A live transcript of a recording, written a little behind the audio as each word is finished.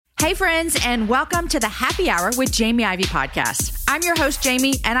Hey friends, and welcome to the Happy Hour with Jamie Ivey podcast. I'm your host,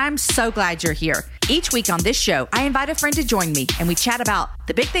 Jamie, and I'm so glad you're here. Each week on this show, I invite a friend to join me, and we chat about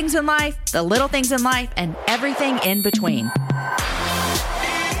the big things in life, the little things in life, and everything in between.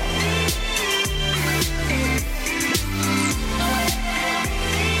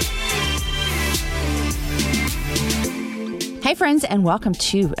 Hey friends, and welcome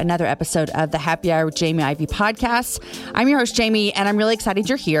to another episode of the Happy Hour with Jamie Ivey podcast. I'm your host, Jamie, and I'm really excited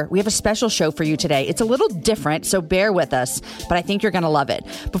you're here. We have a special show for you today. It's a little different, so bear with us, but I think you're going to love it.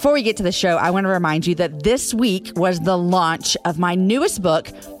 Before we get to the show, I want to remind you that this week was the launch of my newest book,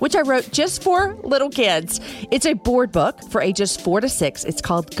 which I wrote just for little kids. It's a board book for ages 4 to 6. It's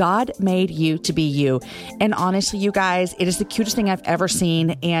called God Made You to Be You. And honestly, you guys, it is the cutest thing I've ever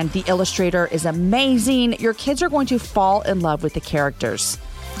seen, and the illustrator is amazing. Your kids are going to fall in love with the characters.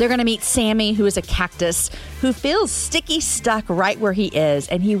 They're going to meet Sammy, who is a cactus who feels sticky stuck right where he is,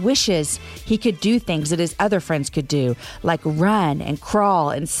 and he wishes he could do things that his other friends could do, like run and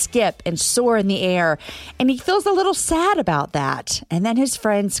crawl and skip and soar in the air. And he feels a little sad about that. And then his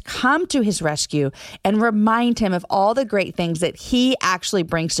friends come to his rescue and remind him of all the great things that he actually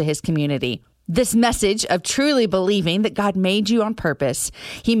brings to his community. This message of truly believing that God made you on purpose,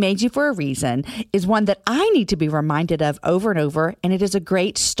 He made you for a reason, is one that I need to be reminded of over and over, and it is a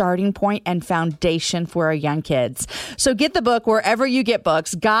great starting point and foundation for our young kids. So get the book wherever you get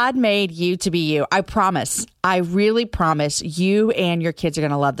books. God Made You to Be You. I promise, I really promise you and your kids are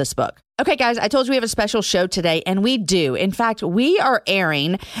going to love this book. Okay, guys, I told you we have a special show today, and we do. In fact, we are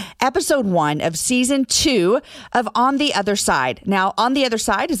airing episode 1 of season 2 of On the Other Side. Now, On the Other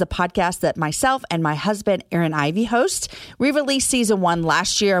Side is a podcast that myself and my husband, Aaron Ivey, host. We released season 1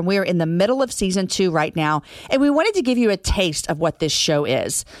 last year, and we're in the middle of season 2 right now. And we wanted to give you a taste of what this show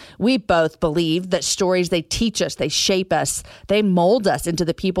is. We both believe that stories, they teach us, they shape us, they mold us into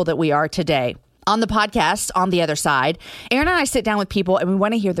the people that we are today. On the podcast, On the Other Side, Aaron and I sit down with people and we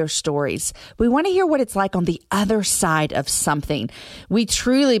want to hear their stories. We want to hear what it's like on the other side of something. We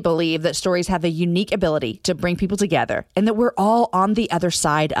truly believe that stories have a unique ability to bring people together and that we're all on the other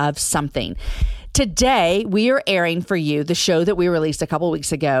side of something. Today, we are airing for you the show that we released a couple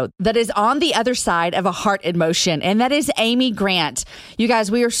weeks ago that is on the other side of a heart in motion, and that is Amy Grant. You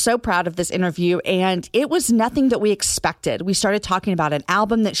guys, we are so proud of this interview, and it was nothing that we expected. We started talking about an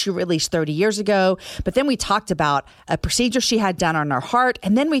album that she released 30 years ago, but then we talked about a procedure she had done on her heart,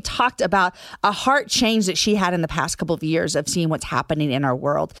 and then we talked about a heart change that she had in the past couple of years of seeing what's happening in our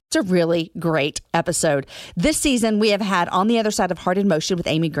world. It's a really great episode. This season, we have had On the Other Side of Heart in Motion with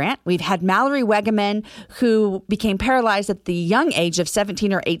Amy Grant. We've had Mallory Wegman, who became paralyzed at the young age of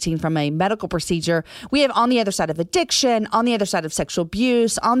 17 or 18 from a medical procedure. We have On the Other Side of Addiction, On the Other Side of Sexual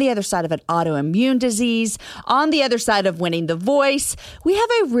Abuse, On the Other Side of an autoimmune disease, On the Other Side of Winning the Voice. We have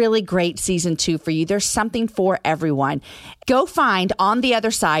a really great season 2 for you. There's something for everyone. Go find On the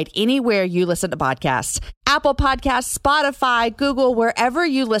Other Side anywhere you listen to podcasts. Apple Podcasts, Spotify, Google, wherever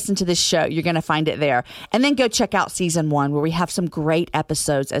you listen to this show, you're going to find it there. And then go check out season 1, where we have some great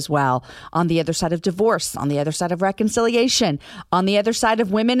episodes as well. On the Other Side of Divorce, On the Other Side of Reconciliation, On the Other Side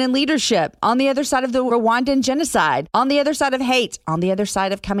of Women in Leadership, On the Other Side of the Rwandan Genocide, On the Other Side of Hate, On the Other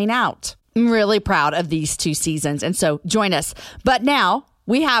Side of Coming Out. I'm really proud of these 2 seasons, and so join us. But now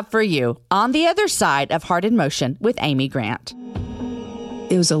we have for you On the Other Side of Heart in Motion with Amy Grant.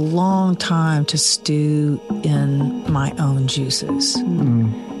 It was a long time to stew in my own juices.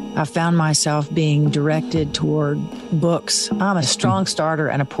 I found myself being directed toward books. I'm a strong starter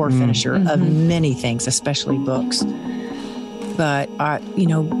and a poor finisher of many things, especially books. But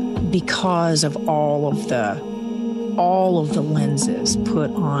because of all of the lenses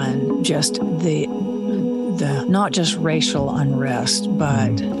put on just the not just racial unrest,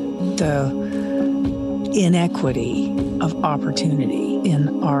 but the inequity of opportunity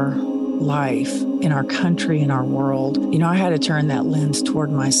in our life, in our country, in our world. I had to turn that lens toward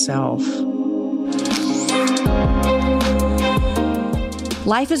myself.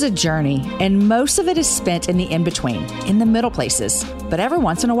 Life is a journey, and most of it is spent in the in-between, in the middle places. But every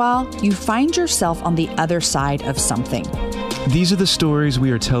once in a while, you find yourself on the other side of something. These are the stories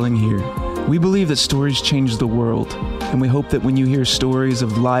we are telling here. We believe that stories change the world, and we hope that when you hear stories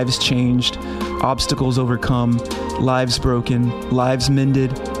of lives changed, obstacles overcome, lives broken, lives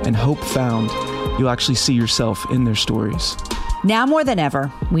mended, and hope found, you'll actually see yourself in their stories. Now more than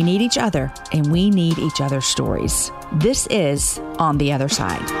ever, we need each other, and we need each other's stories. This is On the Other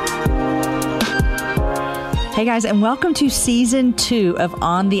Side. Hey guys, and welcome to season 2 of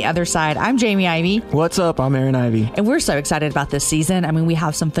On the Other Side. I'm Jamie Ivey. What's up? I'm Aaron Ivey. And we're so excited about this season. I mean, we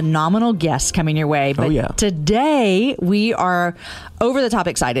have some phenomenal guests coming your way. But today we are over the top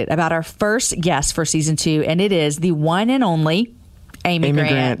excited about our first guest for season 2. And it is the one and only Amy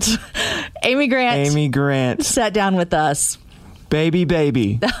Grant. Amy Grant sat down with us. Baby.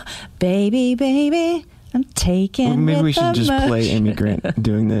 Baby. I'm taking Maybe we should just play Amy Grant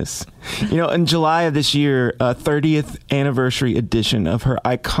doing this. You know, in July of this year, a 30th anniversary edition of her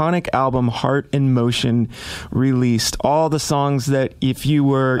iconic album Heart in Motion released. All the songs that if you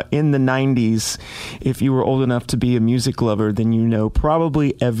were in the 90s, if you were old enough to be a music lover, then you know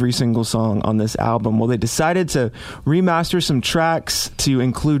probably every single song on this album. Well, they decided to remaster some tracks to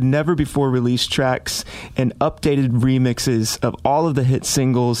include never before released tracks and updated remixes of all of the hit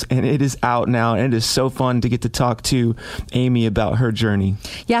singles, and it is out now, and it is so fun to get to talk to Amy about her journey.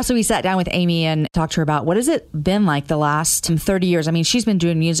 Yeah, so we sat down with Amy and talked to her about what has it been like the last 30 years. I mean, she's been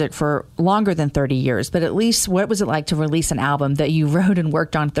doing music for longer than 30 years, but at least what was it like to release an album that you wrote and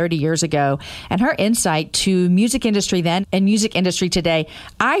worked on 30 years ago? And her insight to music industry then and music industry today,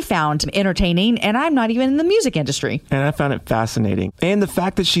 I found entertaining, and I'm not even in the music industry. And I found it fascinating. And the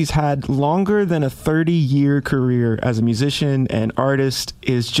fact that she's had longer than a 30-year career as a musician and artist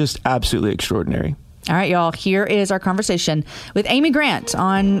is just absolutely extraordinary. All right, y'all, here is our conversation with Amy Grant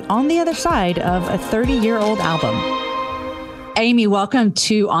on the other side of a 30-year-old album. Amy, welcome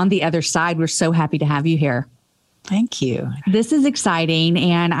to On the Other Side. We're so happy to have you here. Thank you. This is exciting.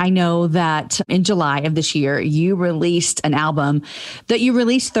 And I know that in July of this year, you released an album that you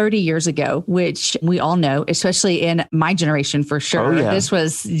released 30 years ago, which we all know, especially in my generation for sure. Oh, yeah. This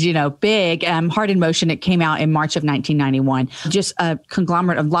was, big. Heart in Motion. It came out in March of 1991. Just a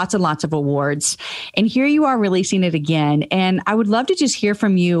conglomerate of lots and lots of awards. And here you are releasing it again. And I would love to just hear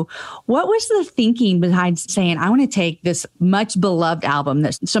from you. What was the thinking behind saying, I want to take this much beloved album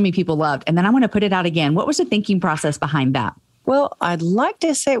that so many people loved, and then I want to put it out again? What was the thinking process behind that? Well, I'd like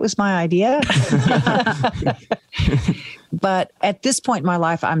to say it was my idea. But at this point in my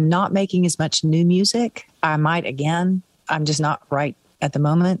life, I'm not making as much new music. I might again. I'm just not right at the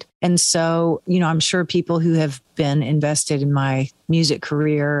moment. And so, I'm sure people who have been invested in my music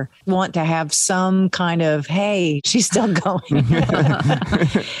career want to have some kind of, hey, she's still going.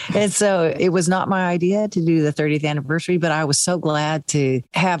 And so it was not my idea to do the 30th anniversary, but I was so glad to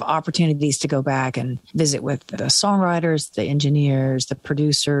have opportunities to go back and visit with the songwriters, the engineers, the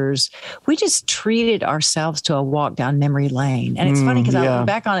producers. We just treated ourselves to a walk down memory lane. And it's funny because I look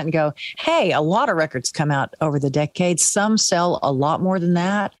back on it and go, hey, a lot of records come out over the decades. Some sell a lot more than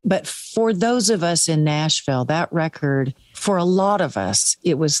that. But for those of us in Nashville, that record, for a lot of us,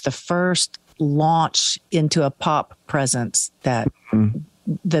 it was the first launch into a pop presence that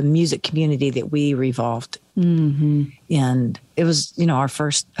the music community that we revolved. And it was, our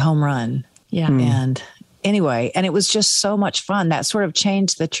first home run. Yeah. And anyway, and it was just so much fun. That sort of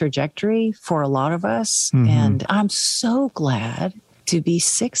changed the trajectory for a lot of us. And I'm so glad to be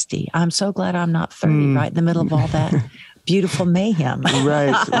 60. I'm so glad I'm not 30, right in the middle of all that beautiful mayhem.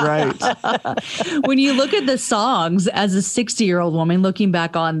 Right. When you look at the songs as a 60-year-old woman, looking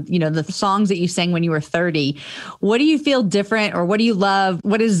back on, the songs that you sang when you were 30, what do you feel different, or what do you love?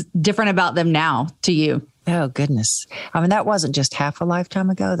 What is different about them now to you? Oh, goodness. I mean, that wasn't just half a lifetime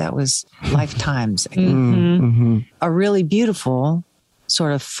ago. That was lifetimes ago. A really beautiful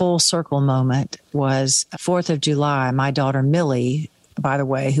sort of full circle moment was 4th of July. My daughter, Millie, by the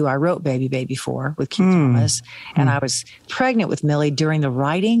way, who I wrote Baby for with Keith Thomas. And I was pregnant with Millie during the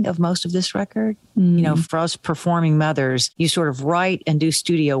writing of most of this record. For us performing mothers, you sort of write and do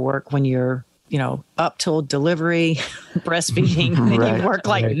studio work when you're, up till delivery, breastfeeding, and you work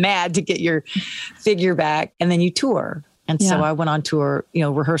like mad to get your figure back, and then you tour. And so I went on tour,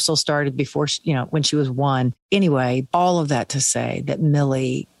 rehearsal started before, when she was 1. Anyway, all of that to say that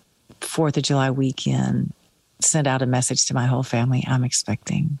Millie, 4th of July weekend, sent out a message to my whole family. I'm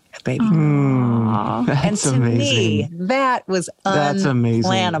expecting a baby. And to me, that was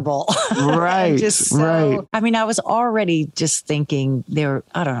unplannable. Right. I mean, I was already just thinking there were,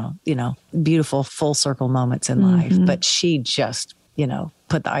 I don't know, beautiful full circle moments in life, but she just,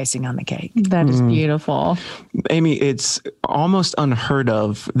 put the icing on the cake. That is beautiful. Amy, it's almost unheard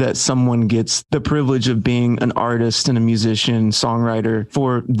of that someone gets the privilege of being an artist and a musician, songwriter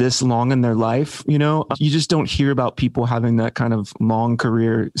for this long in their life. You just don't hear about people having that kind of long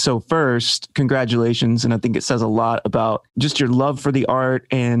career. So first, congratulations. And I think it says a lot about just your love for the art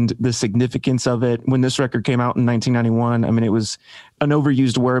and the significance of it. When this record came out in 1991, I mean, it was an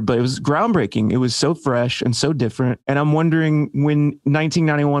overused word, but it was groundbreaking. It was so fresh and so different. And I'm wondering, when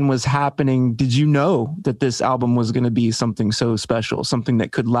 1991 was happening, did you know that this album was going to be something so special, something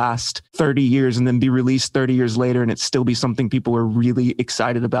that could last 30 years and then be released 30 years later and it still be something people were really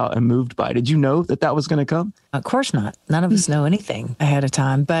excited about and moved by? Did you know that that was going to come? Of course not. None of us know anything ahead of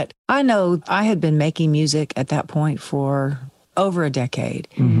time. But I know I had been making music at that point for over a decade.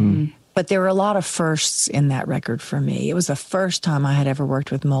 Mm-hmm. But there were a lot of firsts in that record for me. It was the first time I had ever worked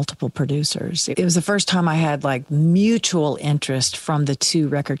with multiple producers. It was the first time I had like mutual interest from the two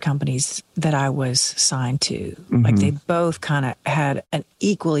record companies that I was signed to. Mm-hmm. Like they both kind of had an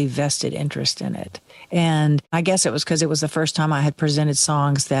equally vested interest in it. And I guess it was because it was the first time I had presented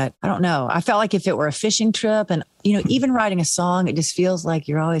songs that, I don't know, I felt like if it were a fishing trip and, you know, even writing a song, it just feels like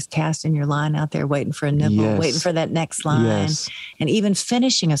you're always casting your line out there, waiting for a nibble, waiting for that next line. Yes. And even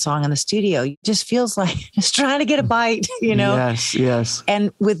finishing a song in the studio, it just feels like just trying to get a bite, you know? Yes.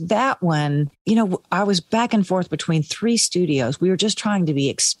 And with that one, you know, I was back and forth between 3 studios. We were just trying to be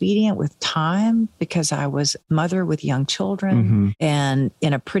expedient with time because I was a mother with young children and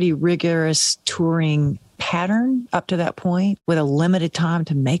in a pretty rigorous touring pattern up to that point with a limited time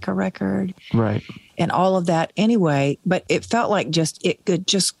to make a record. Right. And all of that anyway, but it felt like it could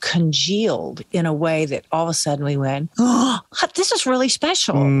just congealed in a way that all of a sudden we went, oh, this is really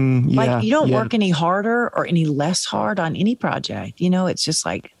special. Like you don't work any harder or any less hard on any project. You know, it's just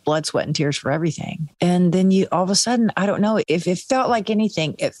like blood, sweat, and tears for everything. And then you all of a sudden, I don't know if it felt like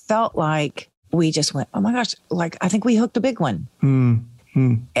anything, it felt like we just went, oh my gosh, like I think we hooked a big one.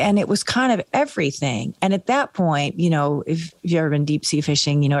 And it was kind of everything. And at that point, you know, if you've ever been deep sea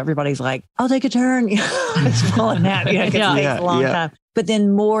fishing, you know, everybody's like, I'll take a turn. You know, it's pulling out. You know, it takes a long time. But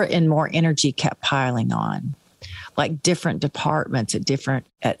then more and more energy kept piling on. Like different departments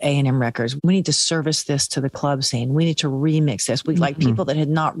at A&M Records. We need to service this to the club scene. We need to remix this. We like people that had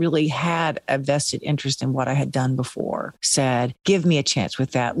not really had a vested interest in what I had done before said, give me a chance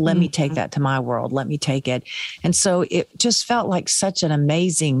with that. Let me take that to my world. Let me take it. And so it just felt like such an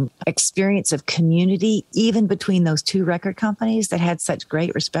amazing experience of community, even between those 2 record companies that had such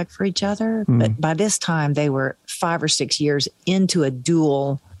great respect for each other. But by this time, they were 5 or 6 years into a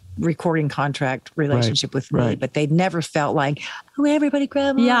dual recording contract relationship with me, but they'd never felt like, oh, everybody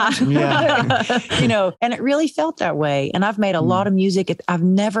grab on. You know, and it really felt that way. And I've made a lot of music. I've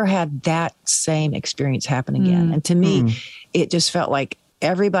never had that same experience happen again. And to me, it just felt like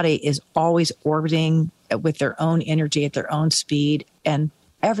everybody is always orbiting with their own energy at their own speed. And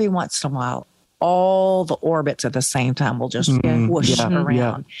every once in a while, all the orbits at the same time will just whoosh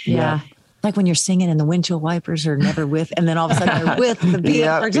around. Like when you're singing and the windshield wipers are never with, and then all of a sudden they're with the beat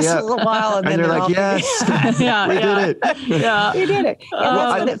for just a little while. And then they're like, yes, we did it. We did it. And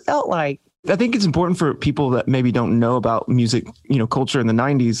that's what it felt like. I think it's important for people that maybe don't know about music, you know, culture in the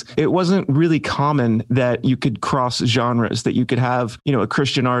 90s. It wasn't really common that you could cross genres, that you could have, you know, a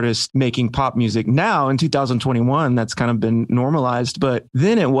Christian artist making pop music. Now in 2021, that's kind of been normalized, but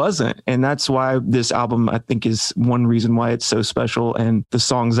then it wasn't. And that's why this album, I think, is one reason why it's so special. And the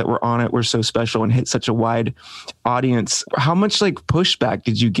songs that were on it were so special and hit such a wide audience. How much like pushback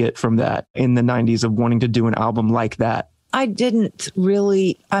did you get from that in the 90s of wanting to do an album like that? I didn't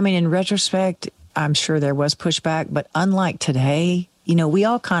really, I mean, in retrospect, I'm sure there was pushback, but unlike today, you know, we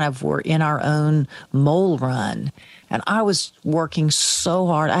all kind of were in our own mole run. And I was working so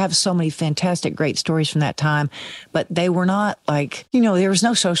hard. I have so many fantastic, great stories from that time, but they were not like, you know, there was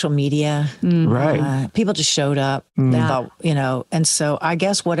no social media. Right. People just showed up. They thought, you know, and so I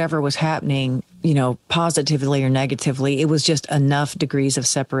guess whatever was happening, you know, positively or negatively, it was just enough degrees of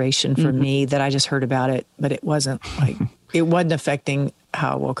separation for me that I just heard about it, but it wasn't like, it wasn't affecting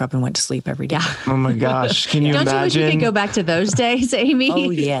how I woke up and went to sleep every day. Oh my gosh. Can you imagine? Don't you wish you could go back to those days, Amy? Oh,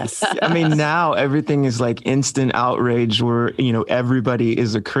 yes. I mean, now everything is like instant outrage where, you know, everybody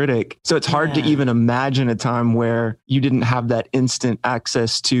is a critic. So it's hard to even imagine a time where you didn't have that instant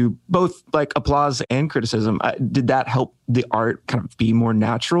access to both like applause and criticism. Did that help the art kind of be more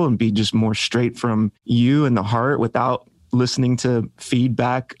natural and be just more straight from you and the heart without listening to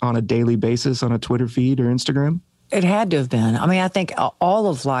feedback on a daily basis on a Twitter feed or Instagram? It had to have been. I mean, I think all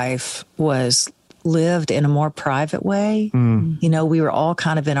of life was lived in a more private way. You know, we were all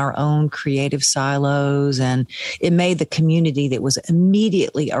kind of in our own creative silos, and it made the community that was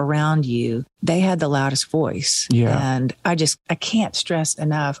immediately around you, they had the loudest voice. And I can't stress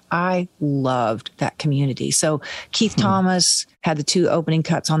enough, I loved that community. So Keith Thomas had the 2 opening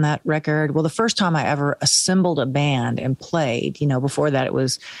cuts on that record. Well, the first time I ever assembled a band and played, you know, before that it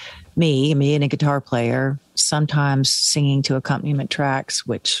was me and a guitar player, sometimes singing to accompaniment tracks,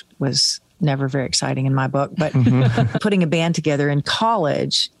 which was never very exciting in my book, but putting a band together in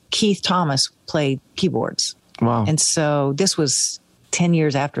college, Keith Thomas played keyboards. Wow. And so this was 10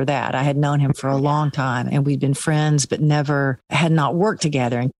 years after that. I had known him for a long time and we'd been friends, but had not worked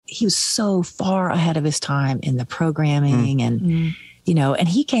together. And he was so far ahead of his time in the programming and and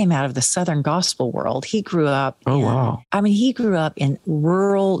he came out of the Southern gospel world. He grew up. He grew up in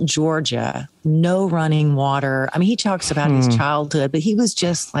rural Georgia, no running water. I mean, he talks about his childhood, but he was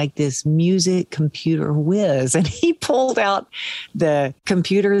just like this music computer whiz. And he pulled out the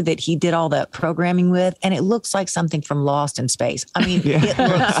computer that he did all that programming with, and it looks like something from Lost in Space. I mean,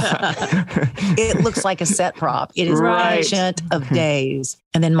 it looks like a set prop. It is Ancient of Days.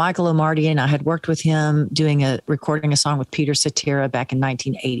 And then Michael Omartian, and I had worked with him recording a song with Peter Cetera back in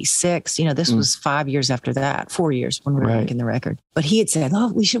 1986. This was 4 years after that, 4 years when we were making the record. But he had said,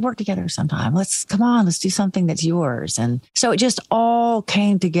 we should work together sometime. Let's do something that's yours. And so it just all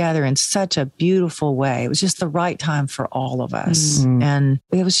came together in such a beautiful way. It was just the right time for all of us. And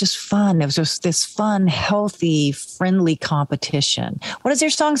it was just fun. It was just this fun, healthy, friendly competition. What does your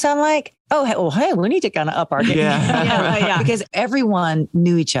song sound like? Hey, we need to kind of up our game. Yeah. Because everyone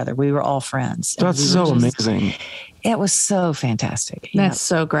knew each other. We were all friends. That's so amazing. It was so fantastic. That's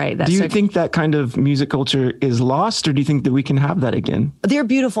so great. Do you think that kind of music culture is lost, or do you think that we can have that again? There are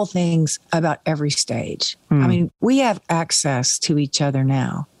beautiful things about every stage. I mean, we have access to each other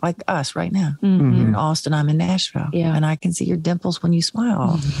now, like us right now. You're in Austin, I'm in Nashville. Yeah. And I can see your dimples when you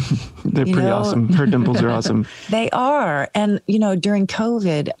smile. They're pretty awesome. Her dimples are awesome. They are. And, during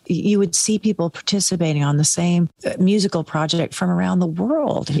COVID, you would see people participating on the same musical project from around the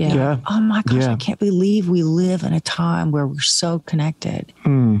world. Yeah. Oh my gosh, I can't believe we live in a time where we're so connected.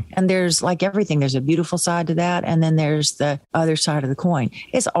 And there's like everything, there's a beautiful side to that. And then there's the other side of the coin.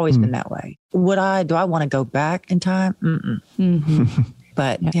 It's always been that way. Do I want to go back in time?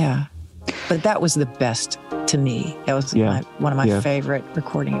 But but that was the best to me. That was one of my favorite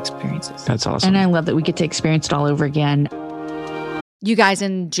recording experiences. That's awesome. And I love that we get to experience it all over again. You guys,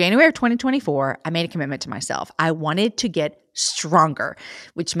 in January of 2024, I made a commitment to myself. I wanted to get stronger,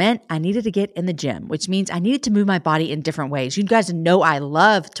 which meant I needed to get in the gym, which means I needed to move my body in different ways. You guys know I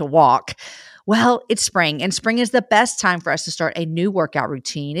love to walk. Well, it's spring, and spring is the best time for us to start a new workout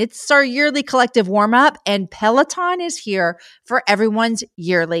routine. It's our yearly collective warm-up, and Peloton is here for everyone's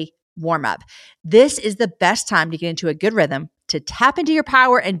yearly warm-up. This is the best time to get into a good rhythm, to tap into your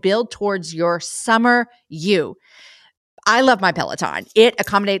power and build towards your summer you. I love my Peloton. It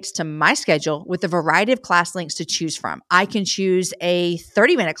accommodates to my schedule with a variety of class links to choose from. I can choose a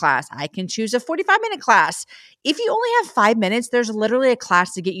 30-minute class. I can choose a 45-minute class. If you only have 5 minutes, there's literally a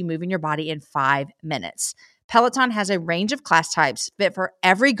class to get you moving your body in 5 minutes. Peloton has a range of class types fit for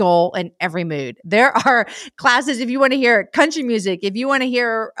every goal and every mood. There are classes if you want to hear country music, if you want to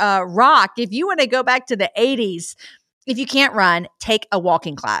hear rock, if you want to go back to the 80s. If you can't run, take a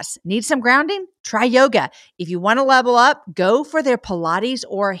walking class. Need some grounding? Try yoga. If you want to level up, go for their Pilates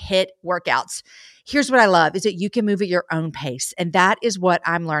or HIIT workouts. Here's what I love is that you can move at your own pace. And that is what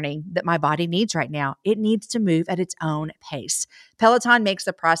I'm learning that my body needs right now. It needs to move at its own pace. Peloton makes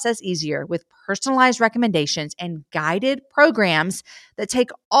the process easier with personalized recommendations and guided programs that take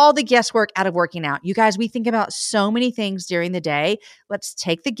all the guesswork out of working out. You guys, we think about so many things during the day. Let's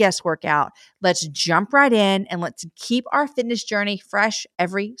take the guesswork out. Let's jump right in and let's keep our fitness journey fresh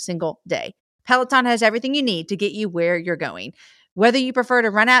every single day. Peloton has everything you need to get you where you're going. Whether you prefer to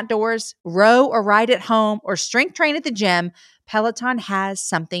run outdoors, row or ride at home, or strength train at the gym, Peloton has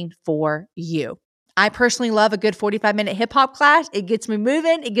something for you. I personally love a good 45-minute hip-hop class. It gets me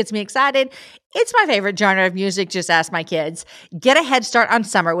moving. It gets me excited. It's my favorite genre of music. Just ask my kids. Get a head start on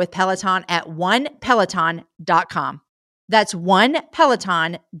summer with Peloton at onepeloton.com. That's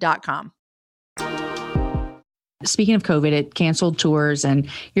onepeloton.com. Speaking of COVID, it canceled tours and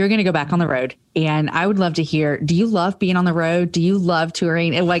you're going to go back on the road. And I would love to hear, do you love being on the road? Do you love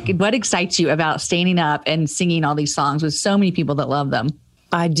touring? And what excites you about standing up and singing all these songs with so many people that love them?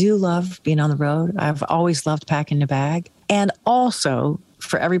 I do love being on the road. I've always loved packing a bag. And also,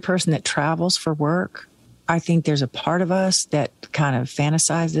 for every person that travels for work, I think there's a part of us that kind of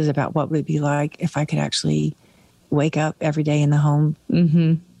fantasizes about what would it be like if I could actually wake up every day in the home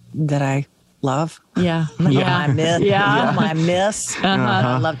that I love. Yeah. I miss.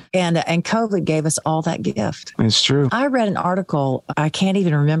 I love. And COVID gave us all that gift. It's true. I read an article. I can't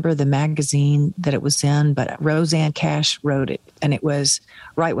even remember the magazine that it was in, but Roseanne Cash wrote it. And it was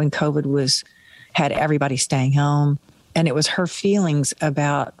right when COVID had everybody staying home. And it was her feelings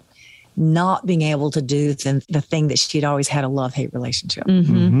about not being able to do the thing that she'd always had a love-hate relationship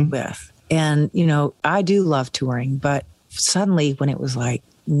with. And, I do love touring, but suddenly when it was like,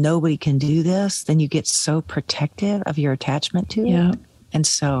 nobody can do this, then you get so protective of your attachment to it. And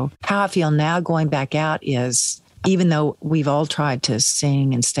so how I feel now going back out is, even though we've all tried to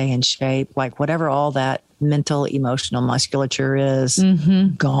sing and stay in shape, like whatever all that mental, emotional musculature is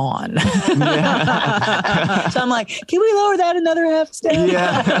gone. So I'm like, can we lower that another half step?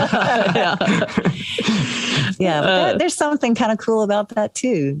 But there's something kind of cool about that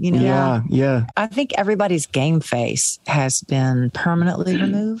too. You know? Yeah. I think everybody's game face has been permanently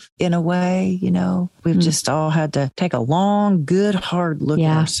removed in a way. You know, we've just all had to take a long, good, hard look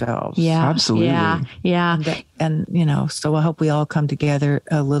at ourselves. Yeah, absolutely. Yeah. And, you know, so I hope we all come together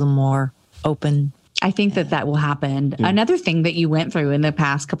a little more open. I think that will happen. Yeah. Another thing that you went through in the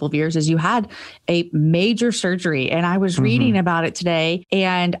past couple of years is you had a major surgery. And I was reading about it today,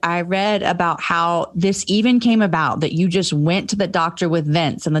 and I read about how this even came about, that you just went to the doctor with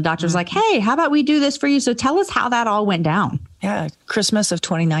Vince, and the doctor was like, hey, how about we do this for you? So tell us how that all went down. Yeah, Christmas of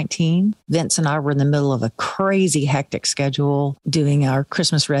 2019, Vince and I were in the middle of a crazy hectic schedule doing our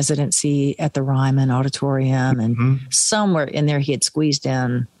Christmas residency at the Ryman Auditorium. And somewhere in there, he had squeezed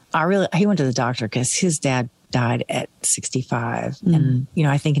in. He went to the doctor because his dad died at 65. And, you know,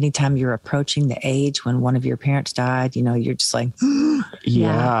 I think anytime you're approaching the age when one of your parents died, you know, you're just like,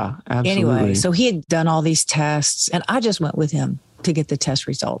 yeah, absolutely. Anyway, so he had done all these tests, and I just went with him to get the test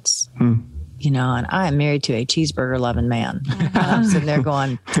results. You know, and I am married to a cheeseburger loving man. I'm sitting there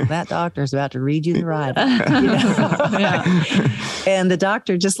going, that doctor's about to read you the rider. You know? And the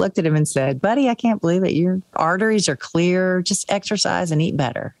doctor just looked at him and said, buddy, I can't believe it. Your arteries are clear. Just exercise and eat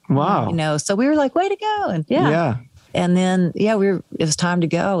better. Wow. You know, so we were like, way to go. And and then, it was time to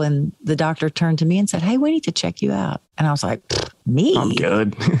go. And the doctor turned to me and said, hey, we need to check you out. And I was like, me? I'm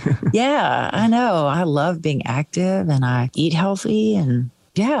good. Yeah, I know. I love being active and I eat healthy. And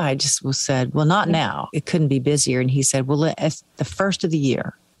I just said, well, not now. It couldn't be busier. And he said, well, it's the first of the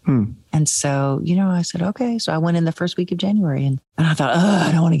year. And so, you know, I said, okay. So I went in the first week of January, and I thought,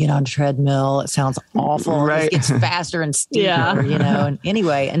 I don't want to get on a treadmill. It sounds awful. Right. It gets faster and steeper, you know. And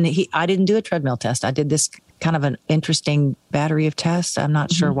anyway, I didn't do a treadmill test. I did this kind of an interesting battery of tests. I'm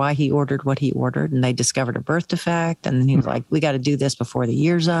not sure why he ordered what he ordered. And they discovered a birth defect. And then he was like, we got to do this before the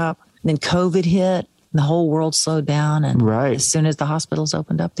year's up. And then COVID hit. The whole world slowed down. And as soon as the hospitals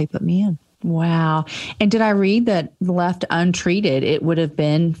opened up, they put me in. Wow. And did I read that left untreated, it would have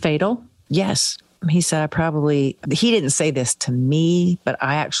been fatal? Yes. He said, he didn't say this to me, but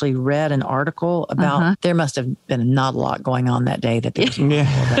I actually read an article about, there must have been not a lot going on that day that there was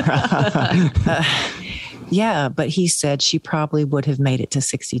but he said she probably would have made it to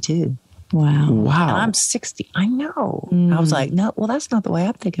 62. Wow. And I'm 60. I know. I was like, no, well, that's not the way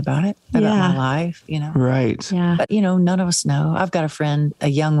I think about it, about my life, you know? Right. Yeah. But, you know, none of us know. I've got a friend, a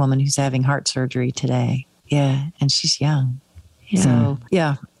young woman who's having heart surgery today. Yeah. And she's young. So,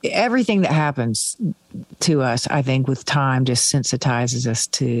 everything that happens to us, I think with time just sensitizes us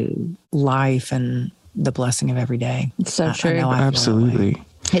to life and the blessing of every day. It's so true. Absolutely.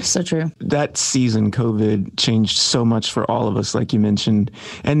 It's so true. That season, COVID changed so much for all of us, like you mentioned.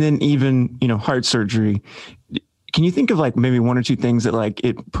 And then even, you know, heart surgery. Can you think of like maybe one or two things that like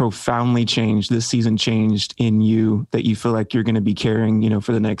it profoundly changed, this season changed in you that you feel like you're going to be carrying, you know,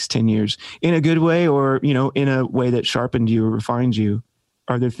 for the next 10 years in a good way, or, you know, in a way that sharpened you or refined you?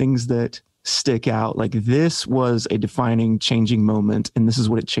 Are there things that stick out? Like, this was a defining, changing moment, and this is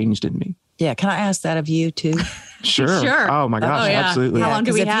what it changed in me. Yeah. Can I ask that of you too? Sure. Oh my gosh. Absolutely. How long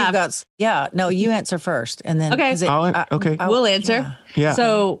do we have? No, you answer first. And then, okay. We'll answer. Yeah.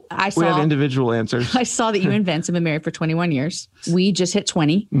 So we have individual answers. I saw that you and Vince have been married for 21 years. We just hit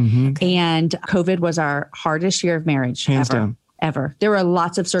 20 and COVID was our hardest year of marriage. Hands down. Ever. There were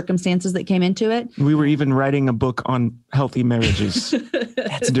lots of circumstances that came into it. We were even writing a book on healthy marriages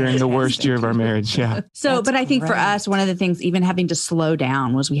during the worst year of our marriage. Yeah. So, but I think for us, one of the things, even having to slow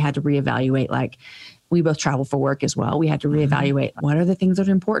down, was we had to reevaluate, like, we both travel for work as well. We had to reevaluate what are the things that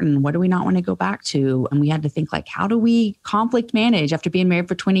are important? What do we not want to go back to? And we had to think, like, how do we conflict manage? After being married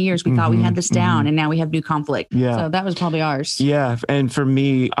for 20 years, we thought we had this down, and now we have new conflict. Yeah. So that was probably ours. Yeah. And for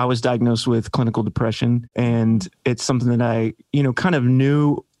me, I was diagnosed with clinical depression, and it's something that I, you know, kind of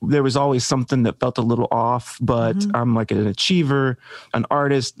knew there was always something that felt a little off, but I'm like an achiever, an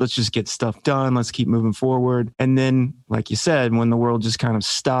artist. Let's just get stuff done. Let's keep moving forward. And then, like you said, when the world just kind of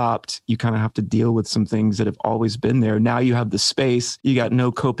stopped, you kind of have to deal with some things that have always been there. Now you have the space. You got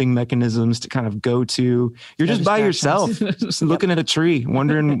no coping mechanisms to kind of go to. You're just by yourself, looking at a tree,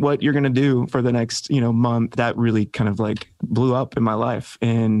 wondering what you're going to do for the next, you know, month. That really kind of like blew up in my life.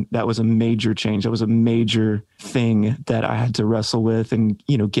 And that was a major change. That was a major thing that I had to wrestle with and,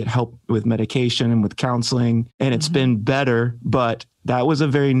 you know, get help with medication and with counseling. And it's been better, but that was a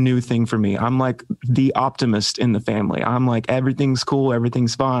very new thing for me. I'm like the optimist in the family. I'm like, everything's cool,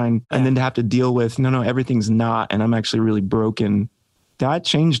 everything's fine. And then to have to deal with, no, everything's not. And I'm actually really broken. That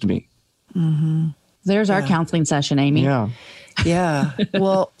changed me. There's our counseling session, Amy. Yeah. Yeah.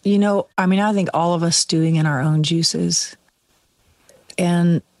 Well, I think all of us stewing in our own juices.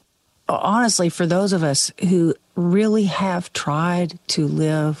 And honestly, for those of us who really have tried to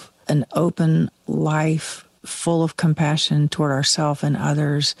live an open life full of compassion toward ourselves and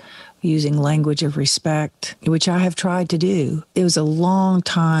others, using language of respect, which I have tried to do, it was a long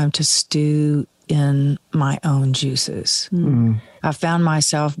time to stew in my own juices. I found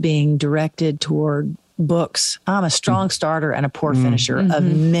myself being directed toward books. I'm a strong starter and a poor finisher of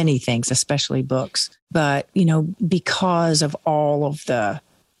many things, especially books. But, because of all of the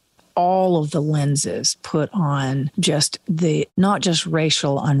lenses put on just not just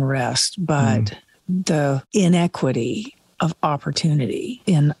racial unrest, but the inequity of opportunity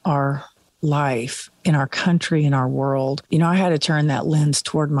in our life, in our country, in our world. I had to turn that lens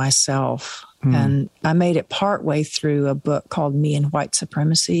toward myself. And I made it partway through a book called Me and White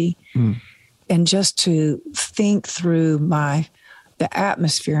Supremacy. And just to think through the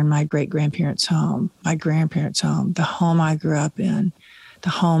atmosphere in my great-grandparents' home, my grandparents' home, the home I grew up in, the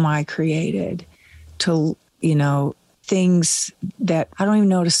home I created, to, things that I don't even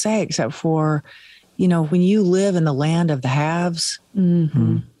know what to say except for, when you live in the land of the haves,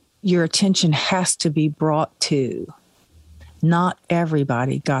 your attention has to be brought to, not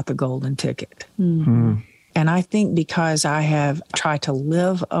everybody got the golden ticket. And I think because I have tried to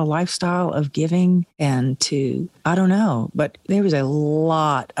live a lifestyle of giving and I don't know, but there was a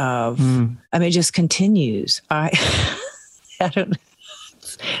lot of, it just continues. I don't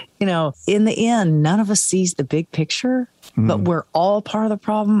know. In the end, none of us sees the big picture, but we're all part of the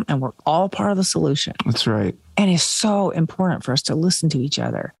problem and we're all part of the solution. That's right. And it's so important for us to listen to each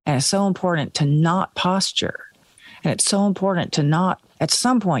other. And it's so important to not posture. And it's so important to not, at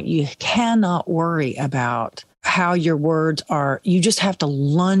some point, you cannot worry about how your words are. You just have to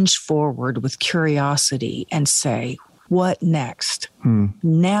lunge forward with curiosity and say, what next?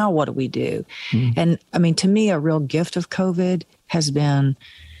 Now, what do we do? And to me, a real gift of COVID has been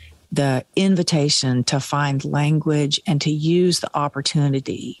the invitation to find language and to use the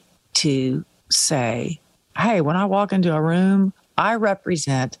opportunity to say, hey, when I walk into a room, I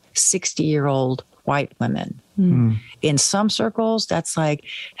represent 60-year-old white women. In some circles, that's like,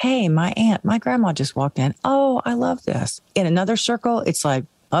 hey, my grandma just walked in. Oh, I love this. In another circle, it's like,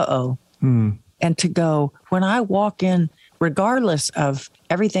 uh-oh. And to go, when I walk in, regardless of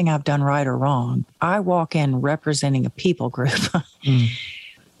everything I've done right or wrong, I walk in representing a people group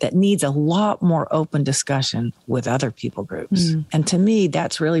that needs a lot more open discussion with other people groups. And to me,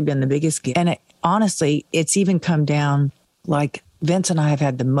 that's really been the biggest gift. And honestly, it's even come down like Vince and I have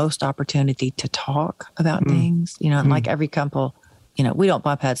had the most opportunity to talk about things, and like every couple, we don't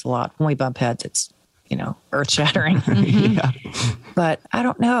bump heads a lot. When we bump heads, it's, earth shattering. But I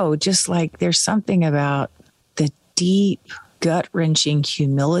don't know, just like there's something about the deep, gut wrenching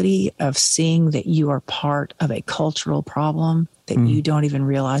humility of seeing that you are part of a cultural problem that you don't even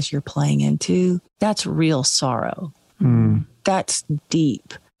realize you're playing into. That's real sorrow. That's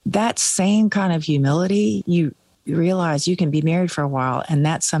deep. That same kind of humility, you realize you can be married for a while and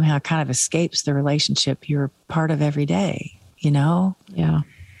that somehow kind of escapes the relationship you're part of every day, Yeah.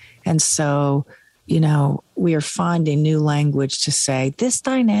 And so, we are finding new language to say this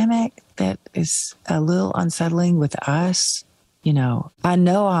dynamic that is a little unsettling with us, I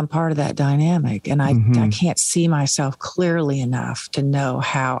know I'm part of that dynamic and I can't see myself clearly enough to know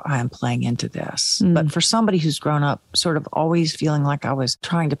how I'm playing into this. But for somebody who's grown up sort of always feeling like I was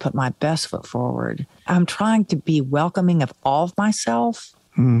trying to put my best foot forward, I'm trying to be welcoming of all of myself.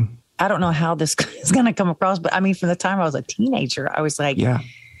 I don't know how this is going to come across, but from the time I was a teenager, I was like,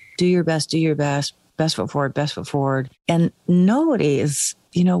 do your best, best foot forward. And nobody is,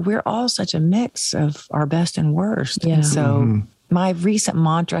 we're all such a mix of our best and worst. Yeah. And so my recent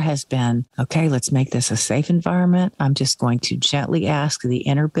mantra has been, okay, let's make this a safe environment. I'm just going to gently ask the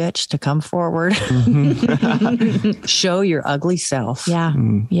inner bitch to come forward. Show your ugly self. Yeah.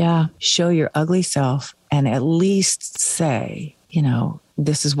 Yeah. Show your ugly self and at least say,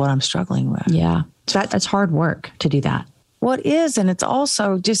 this is what I'm struggling with. Yeah. That's hard work to do that. Well, it is. And it's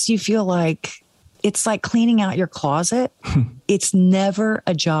also just, you feel like, it's like cleaning out your closet. It's never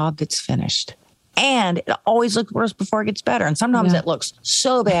a job that's finished. And it always looks worse before it gets better. And sometimes it looks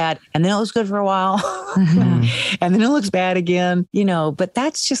so bad and then it looks good for a while and then it looks bad again, but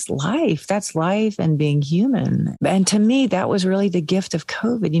that's just life. That's life and being human. And to me, that was really the gift of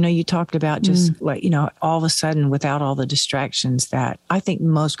COVID. You talked about just all of a sudden without all the distractions that I think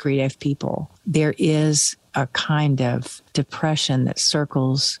most creative people, there is a kind of depression that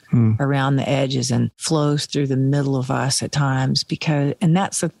circles around the edges and flows through the middle of us at times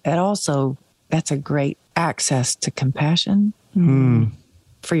that's a great access to compassion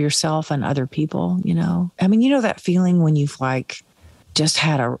for yourself and other people, that feeling when you've just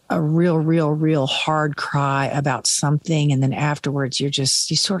had a real hard cry about something. And then afterwards you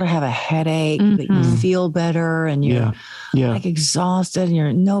sort of have a headache, but you feel better and you're exhausted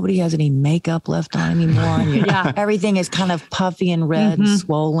and nobody has any makeup left on anymore. And everything is kind of puffy and red and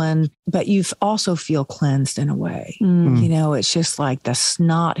swollen, but you also feel cleansed in a way. It's just like the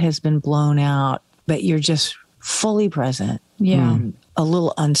snot has been blown out, but you're just fully present. A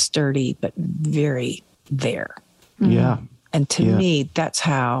little unsturdy, but very there. Yeah. And to me, that's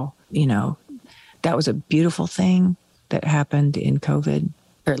how, that was a beautiful thing that happened in COVID,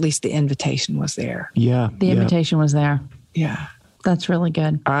 or at least the invitation was there. Yeah. The invitation was there. Yeah. That's really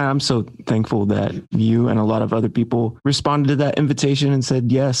good. I'm so thankful that you and a lot of other people responded to that invitation and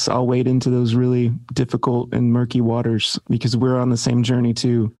said, yes, I'll wade into those really difficult and murky waters, because we're on the same journey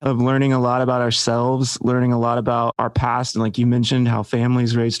too, of learning a lot about ourselves, learning a lot about our past. And like you mentioned, how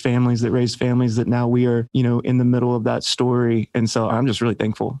families raised families that now we are, in the middle of that story. And so I'm just really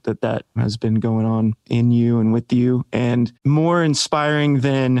thankful that has been going on in you and with you. And more inspiring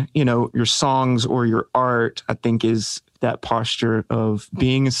than, your songs or your art, I think, is that posture of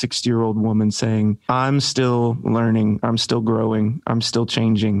being a 60-year-old woman saying, I'm still learning, I'm still growing, I'm still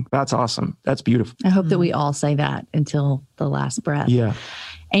changing. That's awesome. That's beautiful. I hope that we all say that until the last breath. Yeah.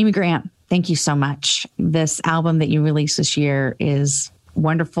 Amy Grant, thank you so much. This album that you released this year is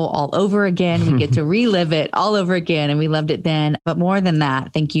wonderful all over again. We get to relive it all over again, and we loved it then. But more than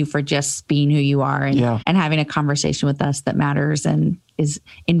that, thank you for just being who you are and having a conversation with us that matters and is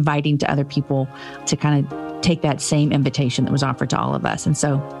inviting to other people to kind of take that same invitation that was offered to all of us. And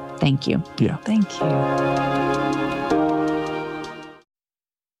so thank you. Yeah. Thank you.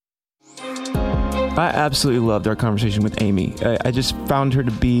 I absolutely loved our conversation with Amy. I just found her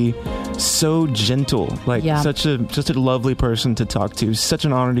to be so gentle, such a lovely person to talk to. Such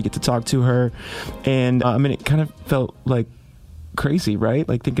an honor to get to talk to her. And it kind of felt like crazy, right?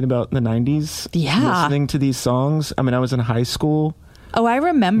 Like thinking about the 90s, listening to these songs. I was in high school. Oh, I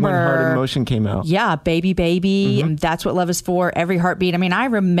remember when Heart in Motion came out. Yeah, Baby, and That's What Love Is For, Every Heartbeat. I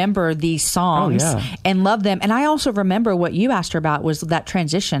remember these songs and love them. And I also remember what you asked her about was that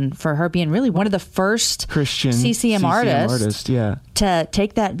transition for her being really one of the first Christian CCM artists to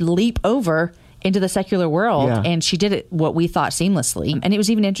take that leap over into the secular world. Yeah. And she did it, what we thought, seamlessly. And it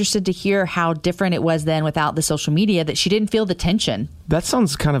was even interesting to hear how different it was then without the social media, that she didn't feel the tension. That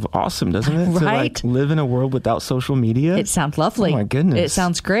sounds kind of awesome, doesn't it? Right? To live in a world without social media. It sounds lovely. Oh my goodness. It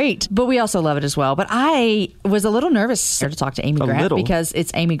sounds great. But we also love it as well. But I was a little nervous to talk to Amy Grant because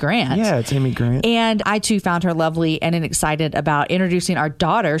it's Amy Grant. Yeah, it's Amy Grant. And I too found her lovely and excited about introducing our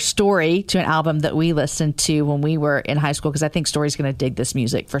daughter, Story, to an album that we listened to when we were in high school, because I think Story's going to dig this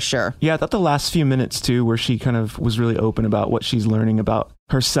music for sure. Yeah, I thought the last few minutes too, where she kind of was really open about what she's learning about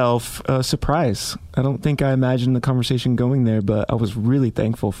herself, surprise. I don't think I imagined the conversation going there, but I was really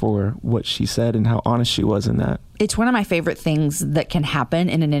thankful for what she said and how honest she was in that. It's one of my favorite things that can happen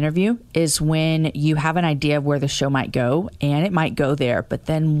in an interview is when you have an idea of where the show might go, and it might go there, but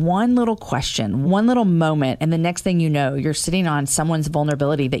then one little question, one little moment, and the next thing you know, you're sitting on someone's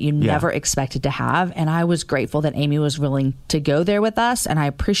vulnerability that you never expected to have. And I was grateful that Amy was willing to go there with us, and I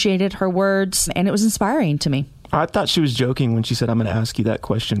appreciated her words, and it was inspiring to me. I thought she was joking when she said, I'm going to ask you that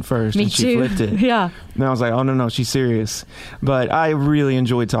question first. Me and she too. flipped it. Yeah. And I was like, oh, no, she's serious. But I really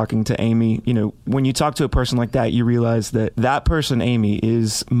enjoyed talking to Amy. You know, when you talk to a person like that, you realize that that person, Amy,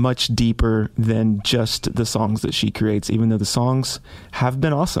 is much deeper than just the songs that she creates, even though the songs have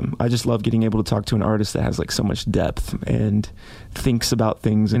been awesome. I just love getting able to talk to an artist that has like so much depth and thinks about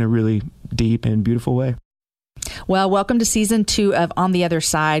things in a really deep and beautiful way. Well, welcome to season 2 of On the Other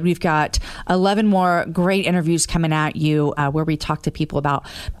Side. We've got 11 more great interviews coming at you where we talk to people about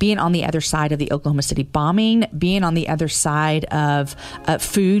being on the other side of the Oklahoma City bombing, being on the other side of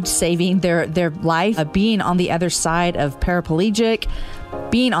food saving their life, being on the other side of paraplegic,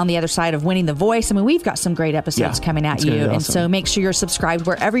 being on the other side of winning The Voice. I mean, we've got some great episodes coming at you. And so make sure you're subscribed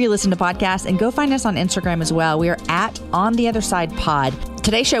wherever you listen to podcasts, and go find us on Instagram as well. We are at On the Other Side Pod.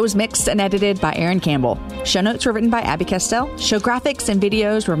 Today's show was mixed and edited by Aaron Campbell. Show notes were written by Abby Castell. Show graphics and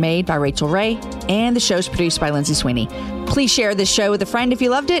videos were made by Rachel Ray. And the show's produced by Lindsay Sweeney. Please share this show with a friend if you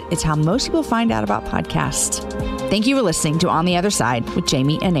loved it. It's how most people find out about podcasts. Thank you for listening to On the Other Side with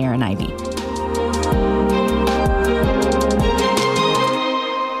Jamie and Aaron Ivey.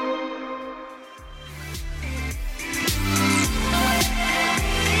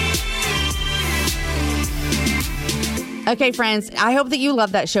 Okay, friends, I hope that you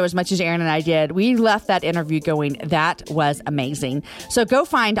loved that show as much as Aaron and I did. We left that interview going, that was amazing. So go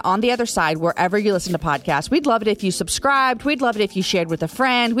find On the Other Side wherever you listen to podcasts. We'd love it if you subscribed. We'd love it if you shared with a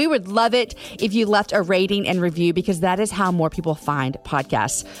friend. We would love it if you left a rating and review, because that is how more people find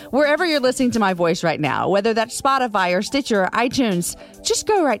podcasts. Wherever you're listening to my voice right now, whether that's Spotify or Stitcher or iTunes, just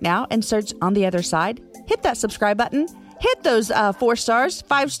go right now and search On the Other Side. Hit that subscribe button. Hit those 4 stars,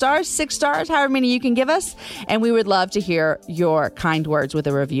 5 stars, 6 stars, however many you can give us. And we would love to hear your kind words with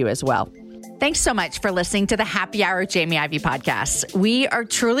a review as well. Thanks so much for listening to the Happy Hour Jamie Ivey podcast. We are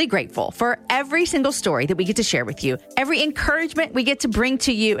truly grateful for every single story that we get to share with you, every encouragement we get to bring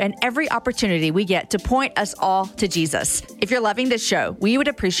to you, and every opportunity we get to point us all to Jesus. If you're loving this show, we would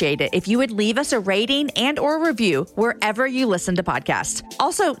appreciate it if you would leave us a rating and or a review wherever you listen to podcasts.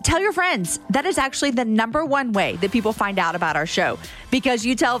 Also, tell your friends. That is actually the number one way that people find out about our show, because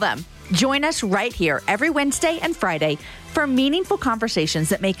you tell them. Join us right here every Wednesday and Friday for meaningful conversations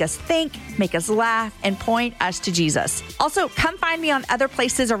that make us think, make us laugh, and point us to Jesus. Also, come find me on other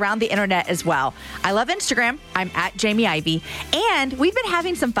places around the internet as well. I love Instagram. I'm at Jamie Ivey. And we've been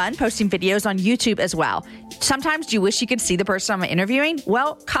having some fun posting videos on YouTube as well. Sometimes do you wish you could see the person I'm interviewing?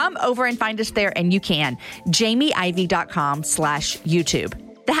 Well, come over and find us there, and you can. JamieIvey.com/YouTube.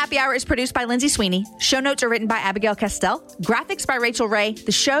 The Happy Hour is produced by Lindsay Sweeney. Show notes are written by Abigail Castell. Graphics by Rachel Ray.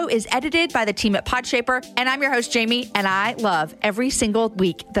 The show is edited by the team at Podshaper. And I'm your host, Jamie, and I love every single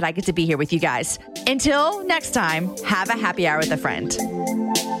week that I get to be here with you guys. Until next time, have a happy hour with a friend.